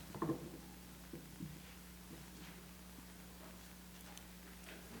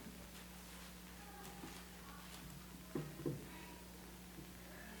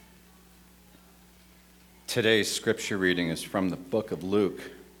Today's scripture reading is from the book of Luke,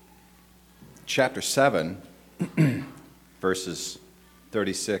 chapter 7, verses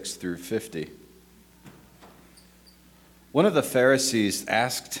 36 through 50. One of the Pharisees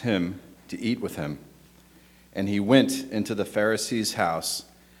asked him to eat with him, and he went into the Pharisee's house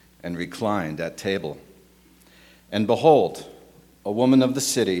and reclined at table. And behold, a woman of the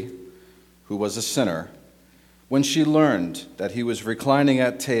city, who was a sinner, when she learned that he was reclining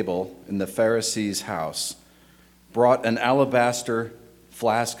at table in the Pharisee's house, brought an alabaster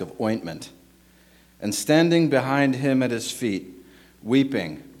flask of ointment, and standing behind him at his feet,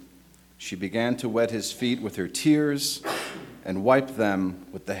 weeping, she began to wet his feet with her tears and wiped them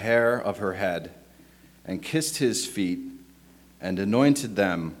with the hair of her head, and kissed his feet and anointed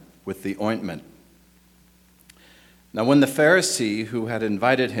them with the ointment. Now when the Pharisee who had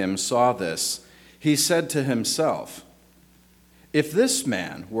invited him saw this, he said to himself, "If this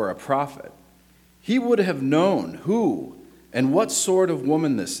man were a prophet, he would have known who and what sort of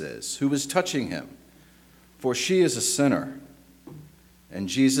woman this is who is touching him, for she is a sinner." And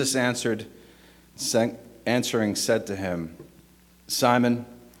Jesus answering said to him, "Simon,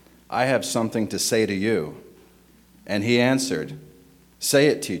 I have something to say to you." And he answered, "Say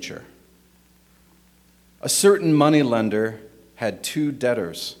it, teacher." A certain moneylender had two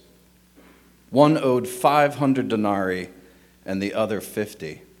debtors. One owed 500 denarii and the other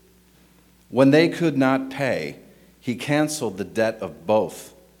 50. When they could not pay, he canceled the debt of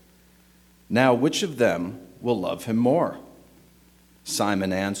both. Now which of them will love him more?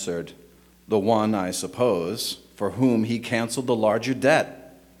 Simon answered, "The one, I suppose, for whom he canceled the larger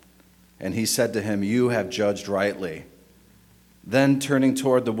debt." And he said to him, "You have judged rightly." Then turning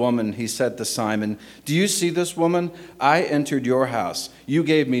toward the woman, he said to Simon, "Do you see this woman? I entered your house. You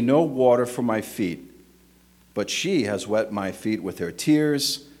gave me no water for my feet, but she has wet my feet with her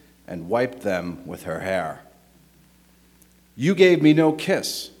tears and wiped them with her hair. You gave me no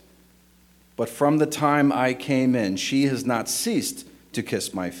kiss, but from the time I came in, she has not ceased to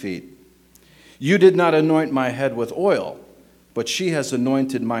kiss my feet. You did not anoint my head with oil, but she has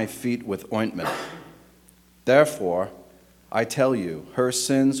anointed my feet with ointment. Therefore, I tell you, her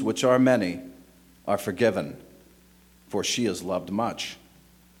sins, which are many, are forgiven, for she has loved much.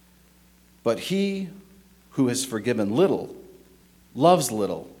 But he who is forgiven little loves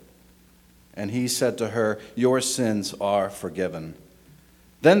little." And he said to her, "Your sins are forgiven."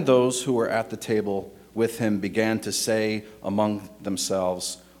 Then those who were at the table with him began to say among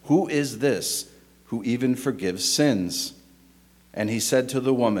themselves, "Who is this who even forgives sins?" And he said to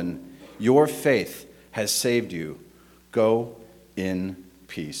the woman, "Your faith has saved you. Go in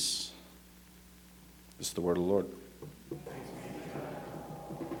peace." This is the word of the Lord.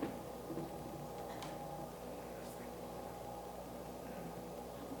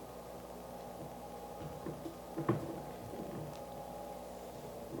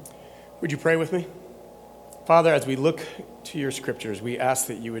 Would you pray with me? Father, as we look to your scriptures, we ask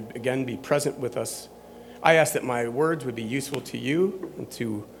that you would again be present with us. I ask that my words would be useful to you and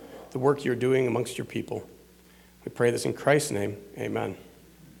to the work you're doing amongst your people. We pray this in Christ's name. Amen.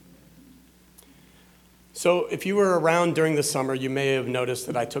 So if you were around during the summer, you may have noticed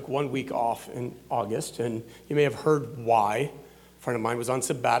that I took 1 week off in August, and you may have heard why. A friend of mine was on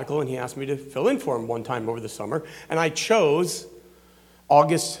sabbatical, and he asked me to fill in for him one time over the summer, and I chose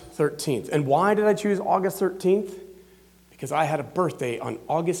August 13th. And why did I choose August 13th? Because I had a birthday on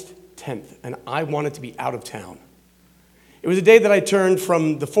August 10th, and I wanted to be out of town. It was a day that I turned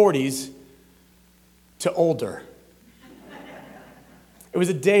from the 40s to older. It was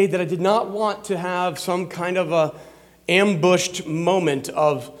a day that I did not want to have some kind of a ambushed moment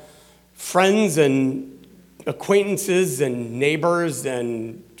of friends and acquaintances and neighbors,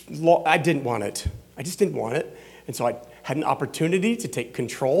 and I didn't want it. I just didn't want it. And so I had an opportunity to take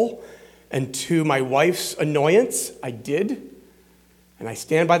control, and to my wife's annoyance, I did, and I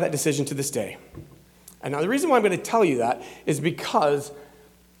stand by that decision to this day. And now the reason why I'm going to tell you that is because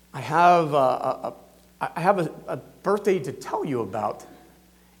I have a birthday to tell you about.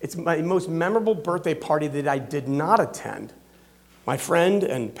 It's my most memorable birthday party that I did not attend. My friend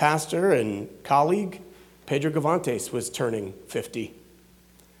and pastor and colleague, Pedro Gavantes, was turning 50.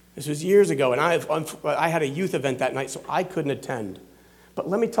 This was years ago, and I had a youth event that night, so I couldn't attend. But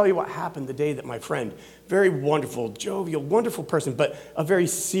let me tell you what happened the day that my friend, very wonderful, jovial, wonderful person, but a very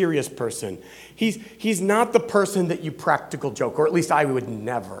serious person. He's not the person that you practical joke, or at least I would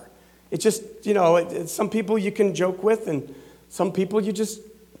never. It's just, some people you can joke with, and some people you just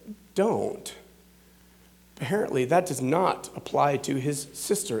don't. Apparently, that does not apply to his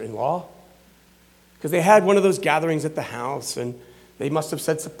sister-in-law, because they had one of those gatherings at the house, and They must have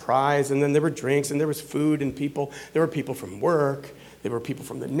said surprise, and then there were drinks, and there was food and people. There were people from work. There were people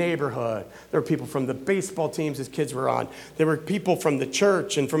from the neighborhood. There were people from the baseball teams his kids were on. There were people from the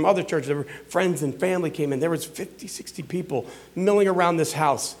church and from other churches. There were friends and family came in. There was 50, 60 people milling around this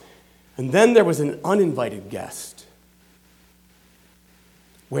house. And then there was an uninvited guest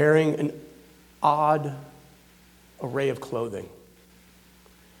wearing an odd array of clothing,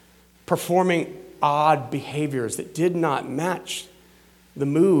 performing odd behaviors that did not match the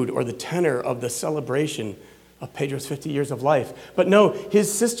mood or the tenor of the celebration of Pedro's 50 years of life. But no,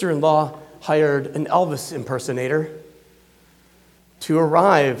 his sister-in-law hired an Elvis impersonator to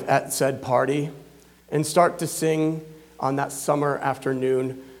arrive at said party and start to sing on that summer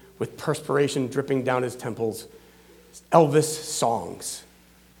afternoon with perspiration dripping down his temples, Elvis songs.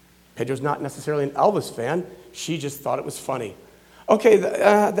 Pedro's not necessarily an Elvis fan. She just thought it was funny. Okay,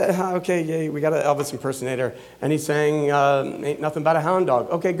 yeah, we got an Elvis impersonator, and he sang Ain't Nothing But a Hound Dog.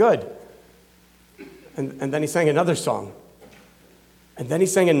 Okay, good. And then he sang another song. And then he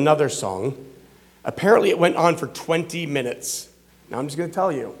sang another song. Apparently it went on for 20 minutes. Now I'm just going to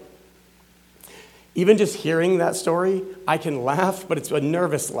tell you. Even just hearing that story, I can laugh, but it's a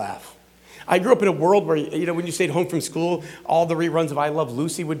nervous laugh. I grew up in a world where, when you stayed home from school, all the reruns of I Love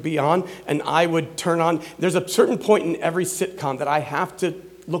Lucy would be on, and I would turn on. There's a certain point in every sitcom that I have to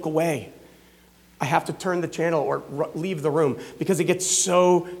look away. I have to turn the channel or leave the room because it gets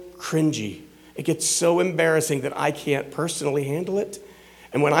so cringy. It gets so embarrassing that I can't personally handle it.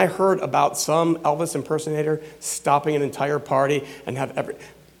 And when I heard about some Elvis impersonator stopping an entire party and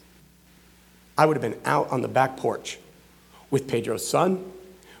I would have been out on the back porch with Pedro's son,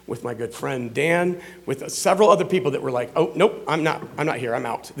 with my good friend Dan, with several other people that were like, oh, nope, I'm not here, I'm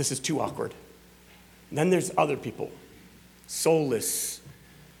out. This is too awkward. And then there's other people, soulless,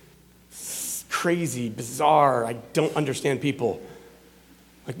 crazy, bizarre, I don't understand people,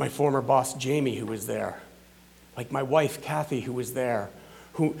 like my former boss, Jamie, who was there, like my wife, Kathy, who was there,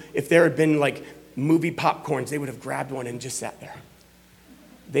 who, if there had been like movie popcorns, they would have grabbed one and just sat there.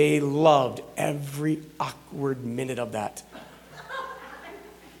 They loved every awkward minute of that.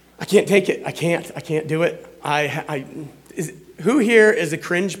 I can't take it. I can't do it. Who here is a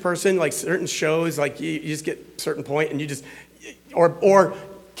cringe person? Like certain shows, like you just get a certain point and you just, or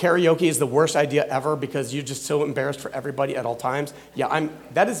karaoke is the worst idea ever because you're just so embarrassed for everybody at all times. Yeah,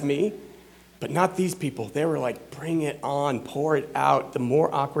 that is me, but not these people. They were like, bring it on, pour it out. The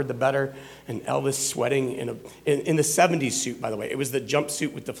more awkward, the better. And Elvis sweating in the 70s suit, by the way. It was the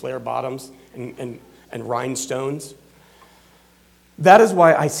jumpsuit with the flare bottoms and rhinestones. That is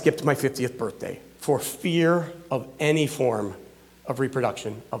why I skipped my 50th birthday, for fear of any form of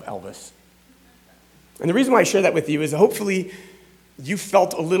reproduction of Elvis. And the reason why I share that with you is hopefully you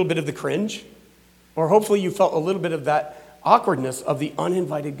felt a little bit of the cringe, or hopefully you felt a little bit of that awkwardness of the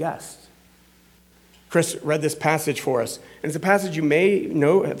uninvited guest. Chris read this passage for us, and it's a passage you may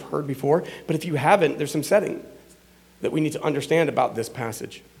have heard before, but if you haven't, there's some setting that we need to understand about this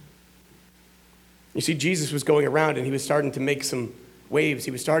passage. You see, Jesus was going around and he was starting to make some waves.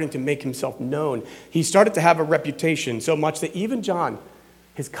 He was starting to make himself known. He started to have a reputation so much that even John,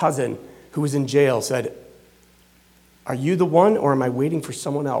 his cousin, who was in jail, said, are you the one or am I waiting for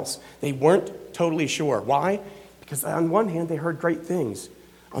someone else? They weren't totally sure. Why? Because on one hand, they heard great things.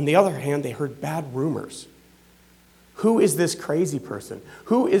 On the other hand, they heard bad rumors. Who is this crazy person?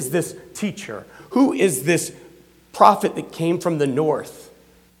 Who is this teacher? Who is this prophet that came from the north?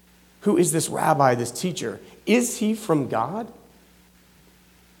 Who is this rabbi, this teacher? Is he from God?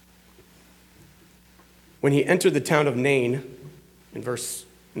 When he entered the town of Nain, in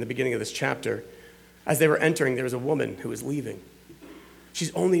the beginning of this chapter, as they were entering, there was a woman who was leaving.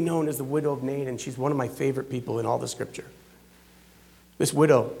 She's only known as the widow of Nain, and she's one of my favorite people in all the scripture. This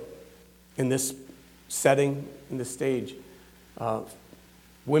widow, in this setting, in this stage,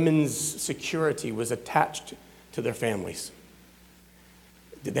 women's security was attached to their families.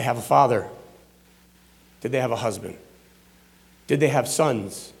 Did they have a father? Did they have a husband? Did they have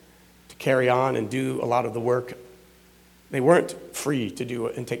sons to carry on and do a lot of the work? They weren't free to do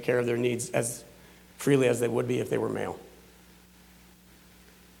it and take care of their needs as freely as they would be if they were male.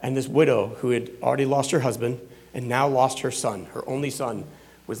 And this widow who had already lost her husband and now lost her son, her only son,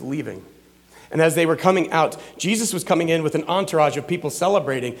 was leaving. And as they were coming out, Jesus was coming in with an entourage of people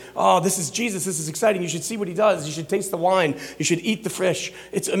celebrating. Oh, this is Jesus. This is exciting. You should see what he does. You should taste the wine. You should eat the fish.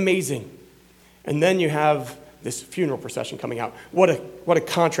 It's amazing. And then you have this funeral procession coming out. What a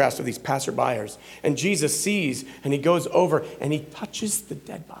contrast of these passerbyers. And Jesus sees, and he goes over, and he touches the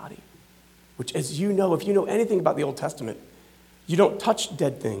dead body. Which, as you know, if you know anything about the Old Testament, you don't touch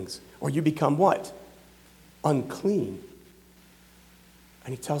dead things, or you become what? Unclean.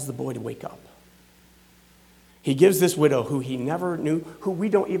 and he tells the boy to wake up. He gives this widow, who he never knew, who we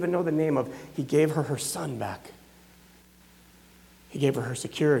don't even know the name of, he gave her son back. He gave her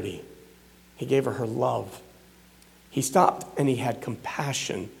security. He gave her love. He stopped and he had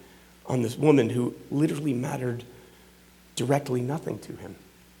compassion on this woman who literally mattered directly nothing to him.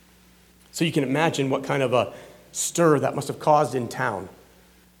 So you can imagine what kind of a stir that must have caused in town.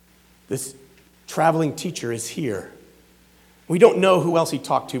 This traveling teacher is here. We don't know who else he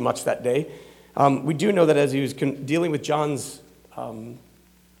talked to much that day. We do know that as he was dealing with John's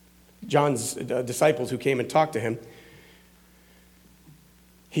disciples who came and talked to him,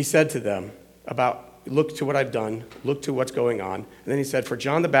 he said to them look to what I've done, look to what's going on. And then he said, for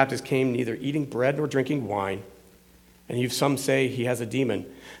John the Baptist came neither eating bread nor drinking wine, and you some say he has a demon.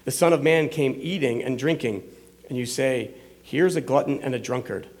 The Son of Man came eating and drinking, and you say, here's a glutton and a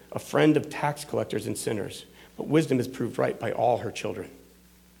drunkard, a friend of tax collectors and sinners. But wisdom is proved right by all her children.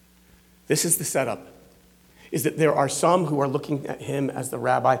 This is the setup, is that there are some who are looking at him as the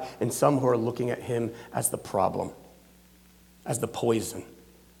rabbi and some who are looking at him as the problem, as the poison.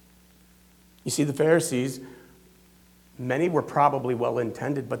 You see, the Pharisees, many were probably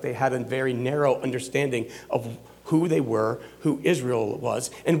well-intended, but they had a very narrow understanding of who they were, who Israel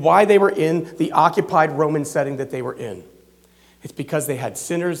was, and why they were in the occupied Roman setting that they were in. It's because they had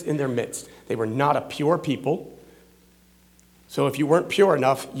sinners in their midst. They were not a pure people. So if you weren't pure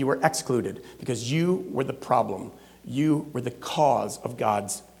enough, you were excluded because you were the problem. You were the cause of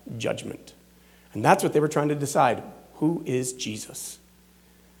God's judgment. And that's what they were trying to decide. Who is Jesus?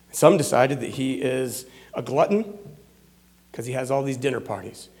 Some decided that he is a glutton because he has all these dinner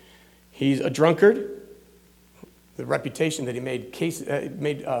parties. He's a drunkard, the reputation that he made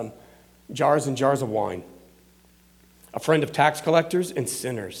jars and jars of wine. A friend of tax collectors and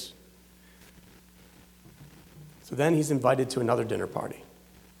sinners. So then he's invited to another dinner party.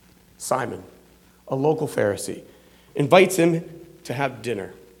 Simon, a local Pharisee, invites him to have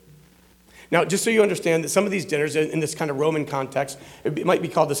dinner. Now, just so you understand that some of these dinners, in this kind of Roman context, it might be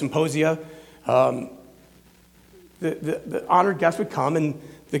called the symposia. The honored guests would come, and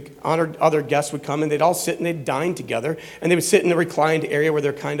the honored other guests would come, and they'd all sit and they'd dine together. And they would sit in the reclined area where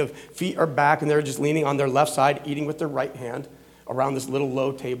their kind of feet are back, and they're just leaning on their left side, eating with their right hand around this little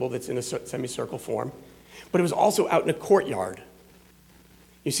low table that's in a semicircle form. But it was also out in a courtyard.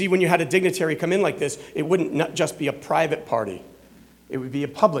 You see, when you had a dignitary come in like this, it wouldn't not just be a private party. It would be a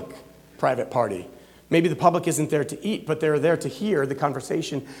public private party. Maybe the public isn't there to eat, but they're there to hear the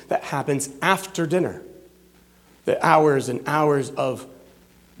conversation that happens after dinner. The hours and hours of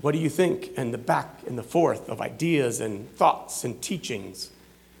what do you think, and the back and the forth of ideas and thoughts and teachings.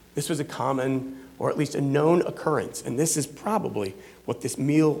 This was a common, or at least a known occurrence, and this is probably what this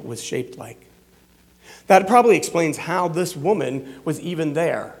meal was shaped like. That probably explains how this woman was even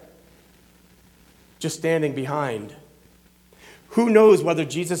there, just standing behind. Who knows whether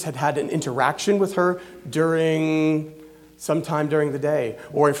Jesus had had an interaction with her sometime during the day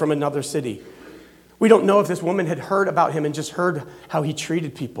or from another city. We don't know if this woman had heard about him and just heard how he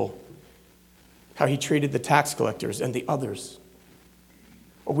treated people, how he treated the tax collectors and the others.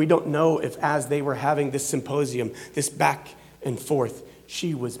 Or we don't know if as they were having this symposium, this back and forth,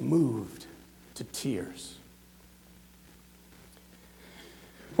 she was moved to tears.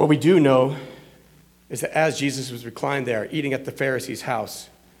 What we do know is that as Jesus was reclined there, eating at the Pharisee's house,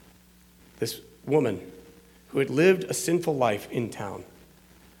 this woman who had lived a sinful life in town.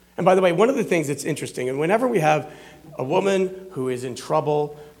 And by the way, one of the things that's interesting, and whenever we have a woman who is in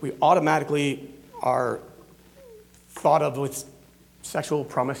trouble, we automatically are thought of with sexual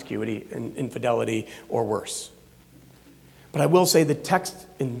promiscuity and infidelity or worse. But I will say the text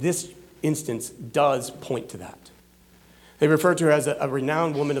in this instance does point to that. They refer to her as a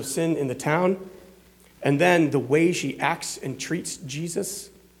renowned woman of sin in the town. And then the way she acts and treats Jesus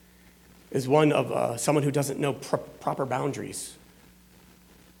is one of someone who doesn't know proper boundaries.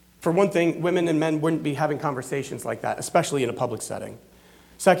 For one thing, women and men wouldn't be having conversations like that, especially in a public setting.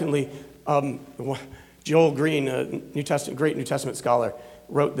 Secondly, Joel Green, a great New Testament scholar,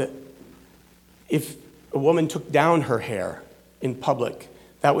 wrote that if a woman took down her hair in public,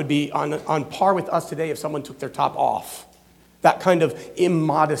 that would be on par with us today if someone took their top off. That kind of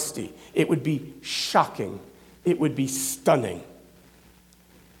immodesty. It would be shocking. It would be stunning.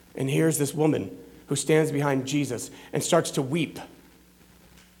 And here's this woman who stands behind Jesus and starts to weep.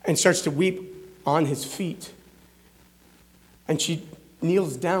 And starts to weep on his feet. And she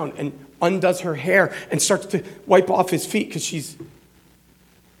kneels down and undoes her hair and starts to wipe off his feet because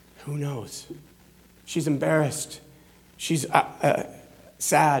who knows? She's embarrassed. She's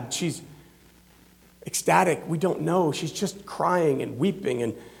sad. ecstatic. We don't know. She's just crying and weeping,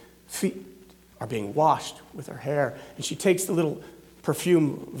 and feet are being washed with her hair. And she takes the little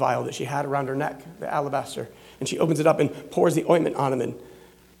perfume vial that she had around her neck, the alabaster, and she opens it up and pours the ointment on him. And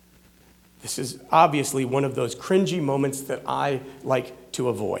this is obviously one of those cringy moments that I like to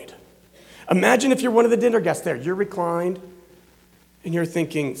avoid. Imagine if you're one of the dinner guests there. You're reclined, and you're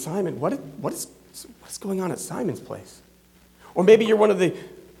thinking, Simon, what's going on at Simon's place? Or maybe you're one of the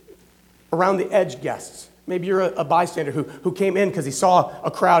around the edge guests. Maybe you're a bystander who came in because he saw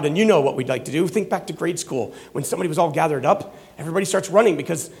a crowd, and you know what we'd like to do. Think back to grade school when somebody was all gathered up. Everybody starts running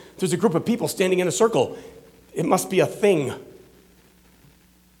because there's a group of people standing in a circle. It must be a thing.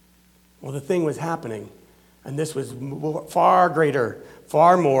 Well, the thing was happening, and this was far greater,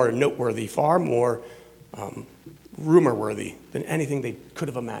 far more noteworthy, far more rumor-worthy than anything they could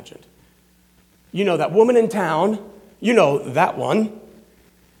have imagined. You know that woman in town, you know that one.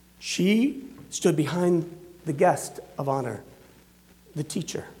 She stood behind the guest of honor, the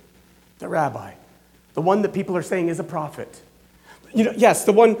teacher, the rabbi, the one that people are saying is a prophet. You know, yes,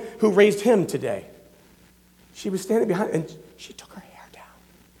 the one who raised him today. She was standing behind, and she took her hair down.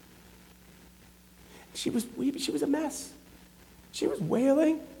 She was weeping. She was a mess. She was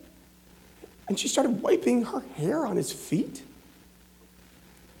wailing, and she started wiping her hair on his feet.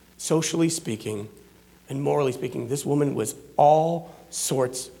 Socially speaking, and morally speaking, this woman was all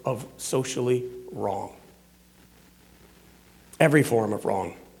sorts of socially wrong. Every form of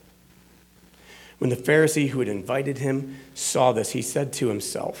wrong. When the Pharisee who had invited him saw this, he said to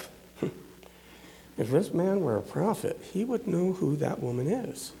himself, if this man were a prophet, he would know who that woman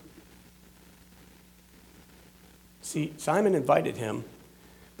is. See, Simon invited him,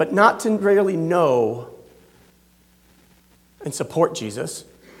 but not to really know and support Jesus,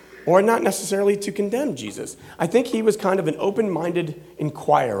 or not necessarily to condemn Jesus. I think he was kind of an open-minded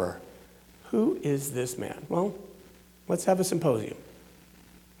inquirer. Who is this man? Well, let's have a symposium.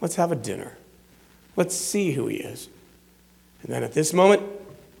 Let's have a dinner. Let's see who he is. And then at this moment,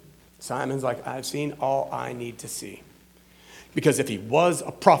 Simon's like, I've seen all I need to see. Because if he was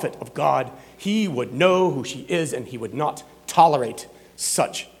a prophet of God, he would know who she is, and he would not tolerate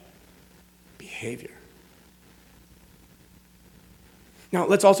such behavior. Now,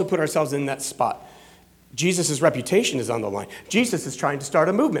 let's also put ourselves in that spot. Jesus' reputation is on the line. Jesus is trying to start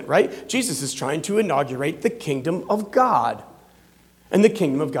a movement, right? Jesus is trying to inaugurate the kingdom of God. And the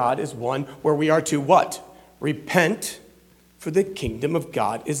kingdom of God is one where we are to what? Repent, for the kingdom of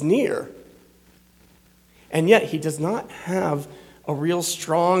God is near. And yet, he does not have a real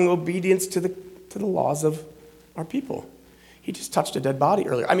strong obedience to the laws of our people. He just touched a dead body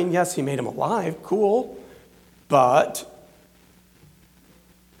earlier. I mean, yes, he made him alive, cool, but...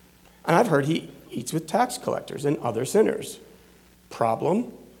 And I've heard he eats with tax collectors and other sinners.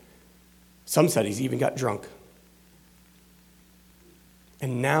 Problem? Some said he's even got drunk.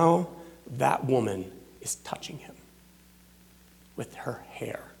 And now that woman is touching him with her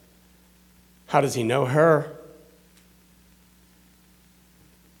hair. How does he know her?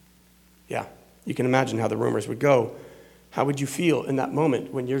 Yeah, you can imagine how the rumors would go. How would you feel in that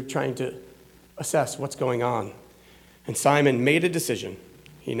moment when you're trying to assess what's going on? And Simon made a decision.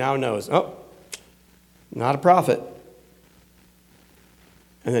 He now knows, not a prophet.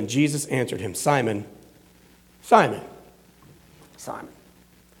 And then Jesus answered him, Simon, Simon, Simon,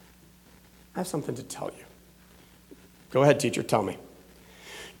 I have something to tell you. Go ahead, teacher, tell me.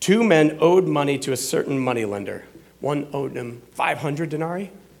 2 men owed money to a certain moneylender. One owed him 500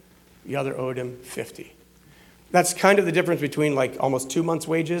 denarii, the other owed him 50. That's kind of the difference between like almost 2 months'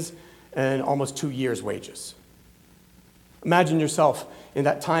 wages and almost 2 years' wages. Imagine yourself in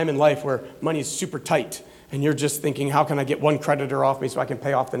that time in life where money is super tight and you're just thinking, how can I get one creditor off me so I can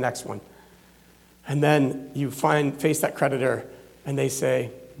pay off the next one? And then you face that creditor and they say,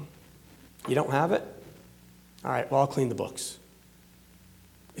 you don't have it? All right, well, I'll clean the books.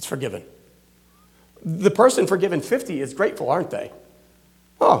 It's forgiven. The person forgiven 50 is grateful, aren't they?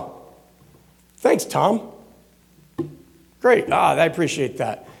 Oh, thanks, Tom. Great, I appreciate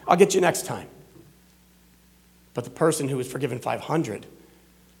that. I'll get you next time. But the person who was forgiven 500,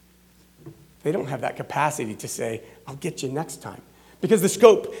 they don't have that capacity to say, I'll get you next time. Because the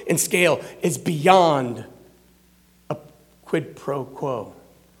scope and scale is beyond a quid pro quo,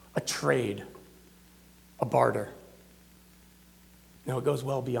 a trade, a barter. No, it goes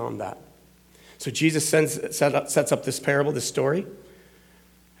well beyond that. So Jesus sets up this parable, this story,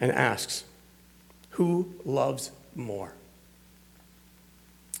 and asks, who loves more?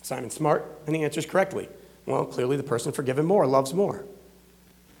 Simon's smart, and he answers correctly. Well, clearly the person forgiven more loves more.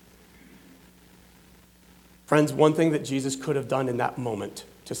 Friends, one thing that Jesus could have done in that moment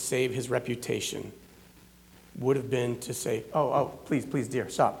to save his reputation would have been to say, oh, please, dear,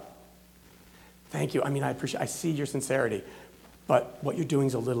 stop. Thank you. I see your sincerity, but what you're doing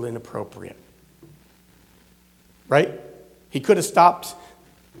is a little inappropriate. Right? He could have stopped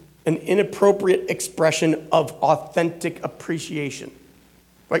an inappropriate expression of authentic appreciation.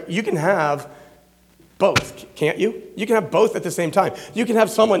 Right? You can have both, can't you? You can have both at the same time. You can have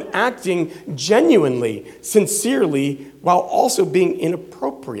someone acting genuinely, sincerely, while also being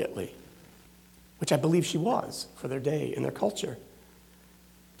inappropriately, which I believe she was for their day and their culture.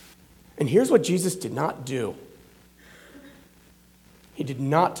 And here's what Jesus did not do. He did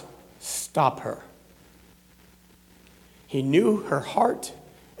not stop her. He knew her heart,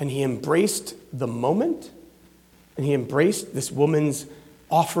 and he embraced the moment, and he embraced this woman's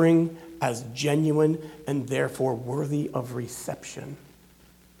offering as genuine and therefore worthy of reception.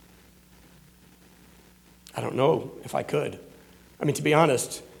 I don't know if I could. To be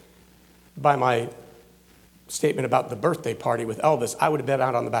honest, by my statement about the birthday party with Elvis, I would have been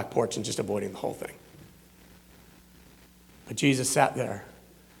out on the back porch and just avoiding the whole thing. But Jesus sat there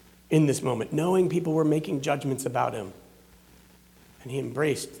in this moment, knowing people were making judgments about him. And he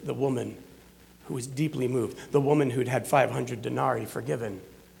embraced the woman who was deeply moved, the woman who'd had 500 denarii forgiven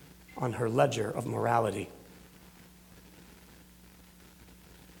on her ledger of morality.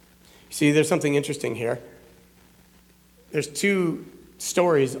 You see, there's something interesting here. There's two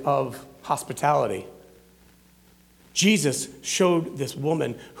stories of hospitality. Jesus showed this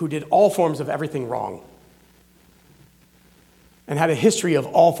woman who did all forms of everything wrong and had a history of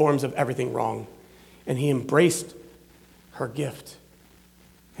all forms of everything wrong. And he embraced her gift.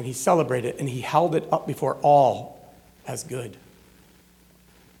 And he celebrated it, and he held it up before all as good.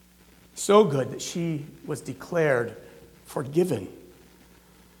 So good that she was declared forgiven.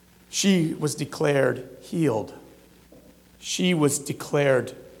 She was declared healed. She was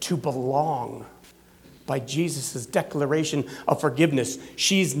declared to belong by Jesus' declaration of forgiveness.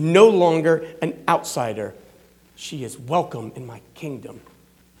 She's no longer an outsider. She is welcome in my kingdom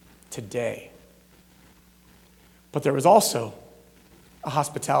today. But there was also a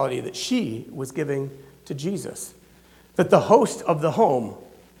hospitality that she was giving to Jesus, that the host of the home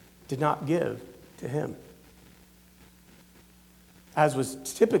did not give to him. As was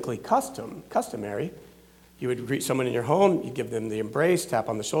typically customary, you would greet someone in your home, you'd give them the embrace, tap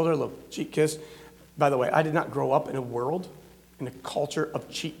on the shoulder, a little cheek kiss. By the way, I did not grow up in a culture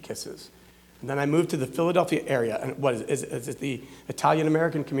of cheek kisses. And then I moved to the Philadelphia area, and what is it the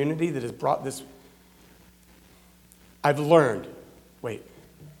Italian-American community that has brought this? I've learned,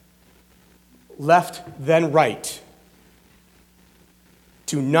 left, then right.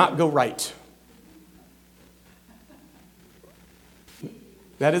 Do not go right.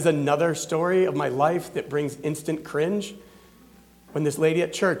 That is another story of my life that brings instant cringe. When this lady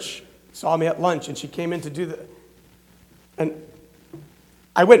at church saw me at lunch and she came in to do and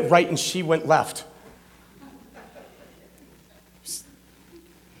I went right and she went left.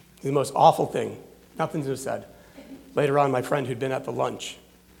 The most awful thing. Nothing to have said. Later on, my friend who'd been at the lunch,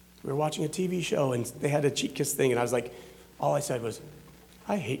 we were watching a TV show and they had a cheek kiss thing, and I was like, all I said was,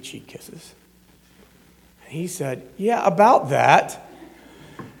 I hate cheek kisses. And he said, yeah, about that.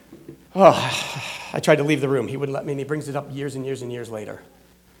 Oh, I tried to leave the room. He wouldn't let me, and he brings it up years and years and years later.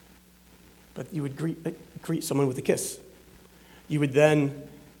 But you would greet someone with a kiss. You would then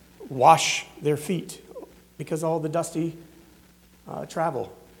wash their feet because all the dusty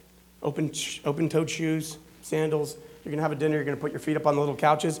travel. Open-toed shoes, sandals. You're going to have a dinner. You're going to put your feet up on the little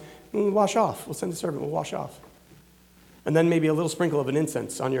couches. And wash off. We'll send the servant. We'll wash off. And then maybe a little sprinkle of an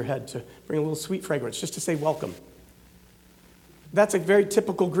incense on your head to bring a little sweet fragrance, just to say welcome. That's a very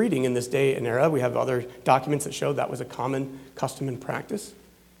typical greeting in this day and era. We have other documents that show that was a common custom and practice.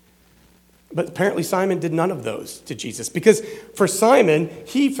 But apparently Simon did none of those to Jesus, because for Simon,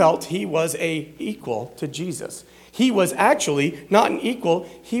 he felt he was an equal to Jesus. He was actually not an equal.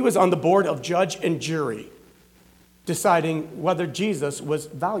 He was on the board of judge and jury, deciding whether Jesus was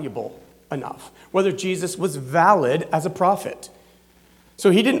valuable enough, whether Jesus was valid as a prophet.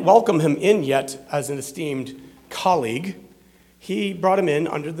 So he didn't welcome him in yet as an esteemed colleague. He brought him in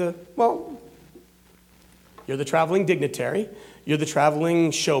under you're the traveling dignitary, you're the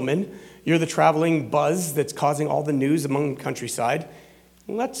traveling showman, you're the traveling buzz that's causing all the news among the countryside.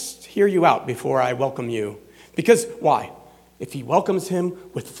 Let's hear you out before I welcome you. Because why? If he welcomes him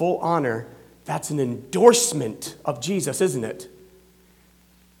with full honor, that's an endorsement of Jesus, isn't it?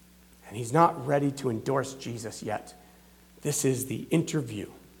 And he's not ready to endorse Jesus yet. This is the interview.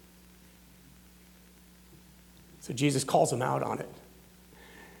 So Jesus calls him out on it.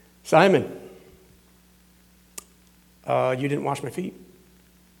 Simon, you didn't wash my feet,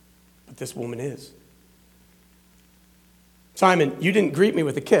 but this woman is. Simon, you didn't greet me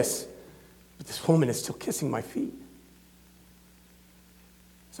with a kiss, but this woman is still kissing my feet.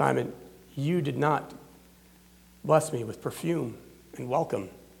 Simon, you did not bless me with perfume and welcome,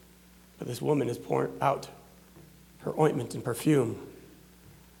 but this woman is pouring out her ointment and perfume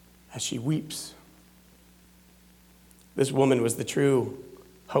as she weeps. This woman was the true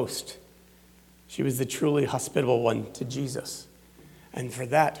host. She was the truly hospitable one to Jesus. And for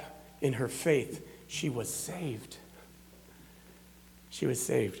that, in her faith, she was saved. She was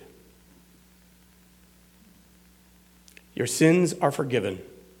saved. Your sins are forgiven.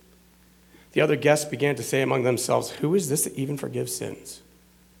 The other guests began to say among themselves, who is this that even forgives sins?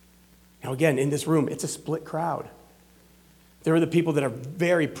 Now again, in this room, it's a split crowd. There are the people that are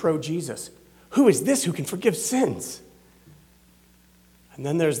very pro-Jesus. Who is this who can forgive sins? And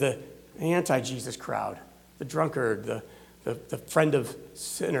then there's the anti-Jesus crowd, the drunkard, the friend of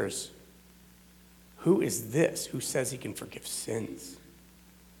sinners. Who is this who says he can forgive sins?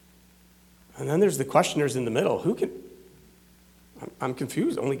 And then there's the questioners in the middle. Who can? I'm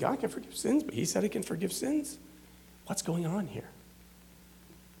confused. Only God can forgive sins, but he said he can forgive sins? What's going on here?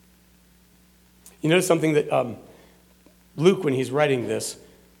 You notice something that Luke, when he's writing this,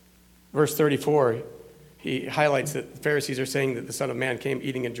 verse 34, he highlights that the Pharisees are saying that the Son of Man came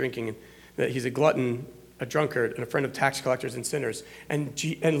eating and drinking, and that he's a glutton, a drunkard, and a friend of tax collectors and sinners. And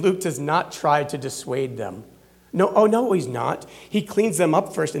Luke does not try to dissuade them. No, he's not. He cleans them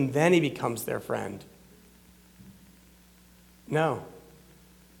up first, and then he becomes their friend. No.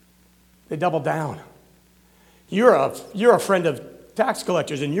 They double down. You're a friend of tax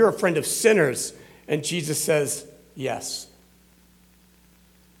collectors, and you're a friend of sinners. And Jesus says, yes.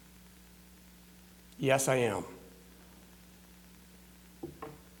 Yes, I am.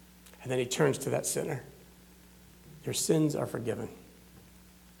 And then he turns to that sinner. Your sins are forgiven.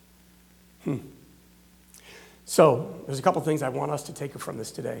 So, there's a couple things I want us to take from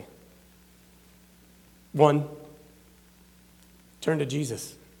this today. One, turn to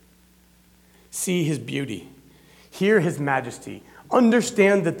Jesus. See his beauty. Hear his majesty.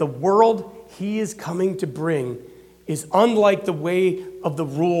 Understand that the world he is coming to bring is unlike the way of the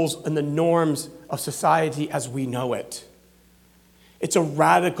rules and the norms of society as we know it. It's a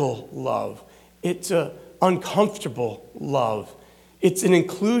radical love. It's an uncomfortable love. It's an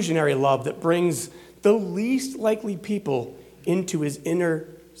inclusionary love that brings the least likely people into his inner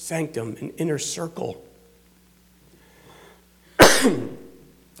sanctum, an inner circle. I'm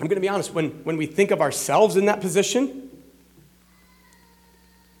going to be honest, when we think of ourselves in that position,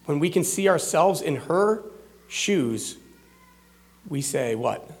 when we can see ourselves in her shoes, we say,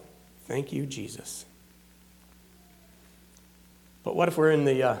 what? Thank you, Jesus. But what if we're in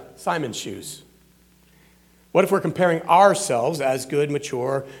the Simon's shoes? What if we're comparing ourselves as good,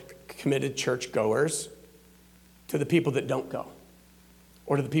 mature, committed churchgoers to the people that don't go,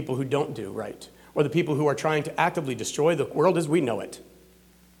 or to the people who don't do right, or the people who are trying to actively destroy the world as we know it?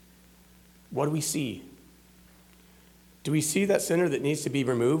 What do we see? Do we see that sinner that needs to be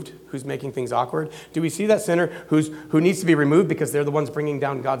removed, who's making things awkward? Do we see that sinner who needs to be removed because they're the ones bringing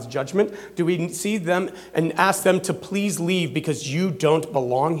down God's judgment? Do we see them and ask them to please leave because you don't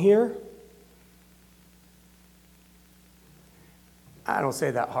belong here? I don't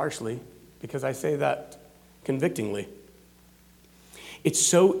say that harshly because I say that convictingly. It's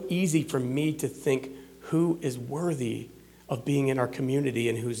so easy for me to think who is worthy of being in our community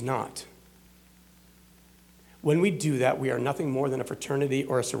and who's not. When we do that, we are nothing more than a fraternity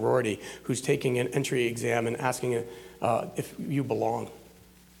or a sorority who's taking an entry exam and asking if you belong.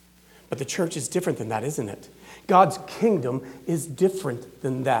 But the church is different than that, isn't it? God's kingdom is different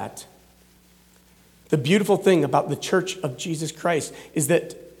than that. The beautiful thing about the church of Jesus Christ is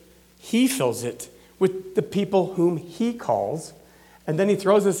that he fills it with the people whom he calls, and then he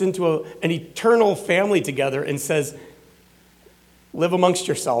throws us into an eternal family together and says, live amongst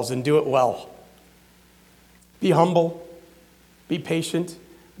yourselves and do it well. Be humble, be patient,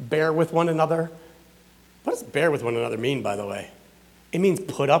 bear with one another. What does bear with one another mean, by the way? It means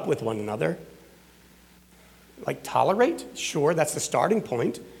put up with one another. Like tolerate? Sure, that's the starting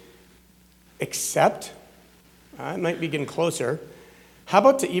point. Accept? I might be getting closer. How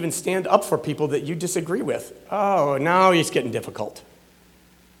about to even stand up for people that you disagree with? Oh, now it's getting difficult.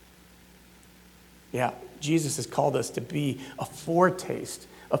 Yeah, Jesus has called us to be a foretaste,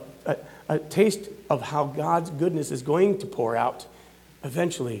 a taste of how God's goodness is going to pour out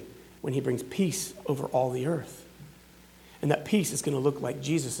eventually when he brings peace over all the earth. And that peace is going to look like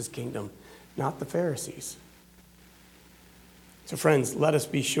Jesus' kingdom, not the Pharisees. So friends, let us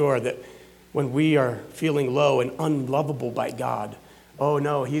be sure that when we are feeling low and unlovable by God, oh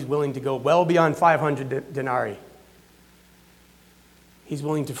no, he's willing to go well beyond 500 denarii. He's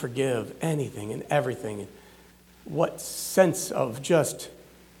willing to forgive anything and everything. What sense of just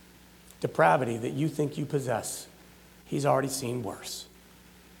depravity that you think you possess, he's already seen worse.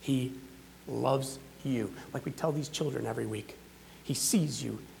 He loves you. Like we tell these children every week. He sees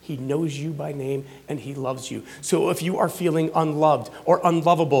you. He knows you by name, and he loves you. So if you are feeling unloved or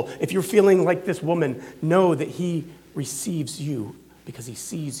unlovable, if you're feeling like this woman, know that he receives you because he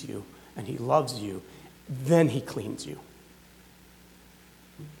sees you and he loves you. Then he cleans you.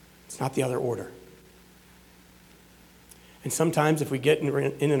 It's not the other order. And sometimes if we get in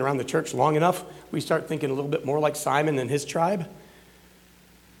and around the church long enough, we start thinking a little bit more like Simon and his tribe.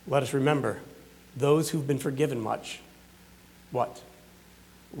 Let us remember, those who've been forgiven much, what?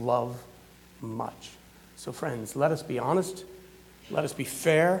 Love much. So friends, let us be honest, let us be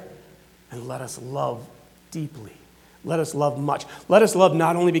fair, and let us love deeply. Let us love much. Let us love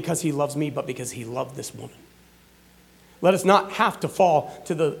not only because he loves me, but because he loved this woman. Let us not have to fall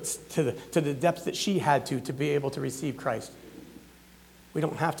to the depths that she had to be able to receive Christ. We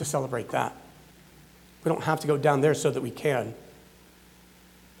don't have to celebrate that. We don't have to go down there so that we can.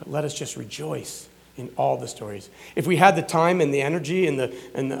 But let us just rejoice in all the stories. If we had the time and the energy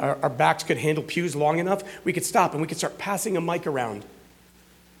and our backs could handle pews long enough, we could stop and we could start passing a mic around.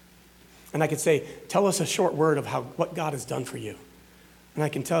 And I could say, tell us a short word of what God has done for you. And I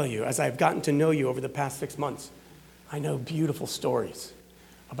can tell you, as I've gotten to know you over the past 6 months, I know beautiful stories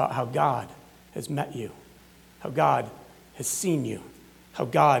about how God has met you, how God has seen you, how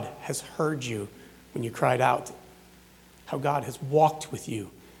God has heard you when you cried out, how God has walked with you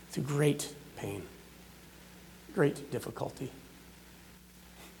through great pain, great difficulty.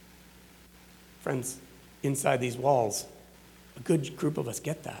 Friends, inside these walls, a good group of us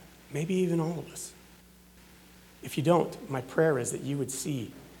get that, maybe even all of us. If you don't, my prayer is that you would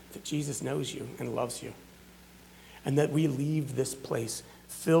see that Jesus knows you and loves you, and that we leave this place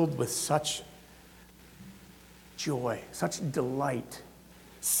filled with such joy, such delight,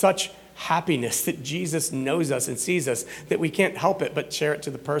 such happiness that Jesus knows us and sees us, that we can't help it but share it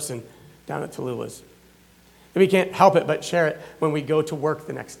to the person down at Tallulah's. That we can't help it but share it when we go to work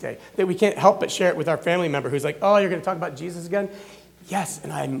the next day. That we can't help but share it with our family member who's like, oh, you're going to talk about Jesus again? Yes,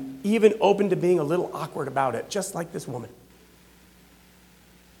 and I'm even open to being a little awkward about it, just like this woman.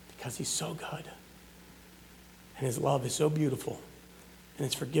 Because he's so good. And his love is so beautiful. And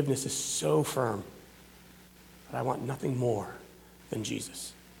his forgiveness is so firm. That I want nothing more than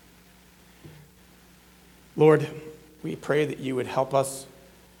Jesus. Lord, we pray that you would help us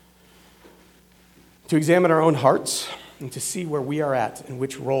to examine our own hearts and to see where we are at and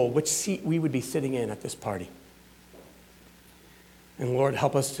which role, which seat we would be sitting in at this party. And Lord,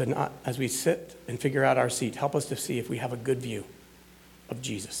 help us to not, as we sit and figure out our seat, help us to see if we have a good view of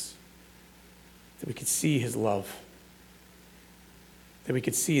Jesus. That we could see his love. That we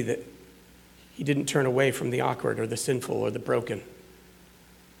could see that he didn't turn away from the awkward or the sinful or the broken.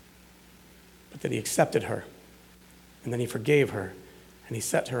 But that he accepted her. And then he forgave her. And he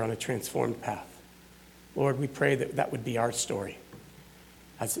set her on a transformed path. Lord, we pray that that would be our story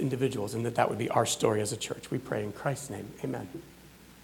as individuals and that that would be our story as a church. We pray in Christ's name. Amen.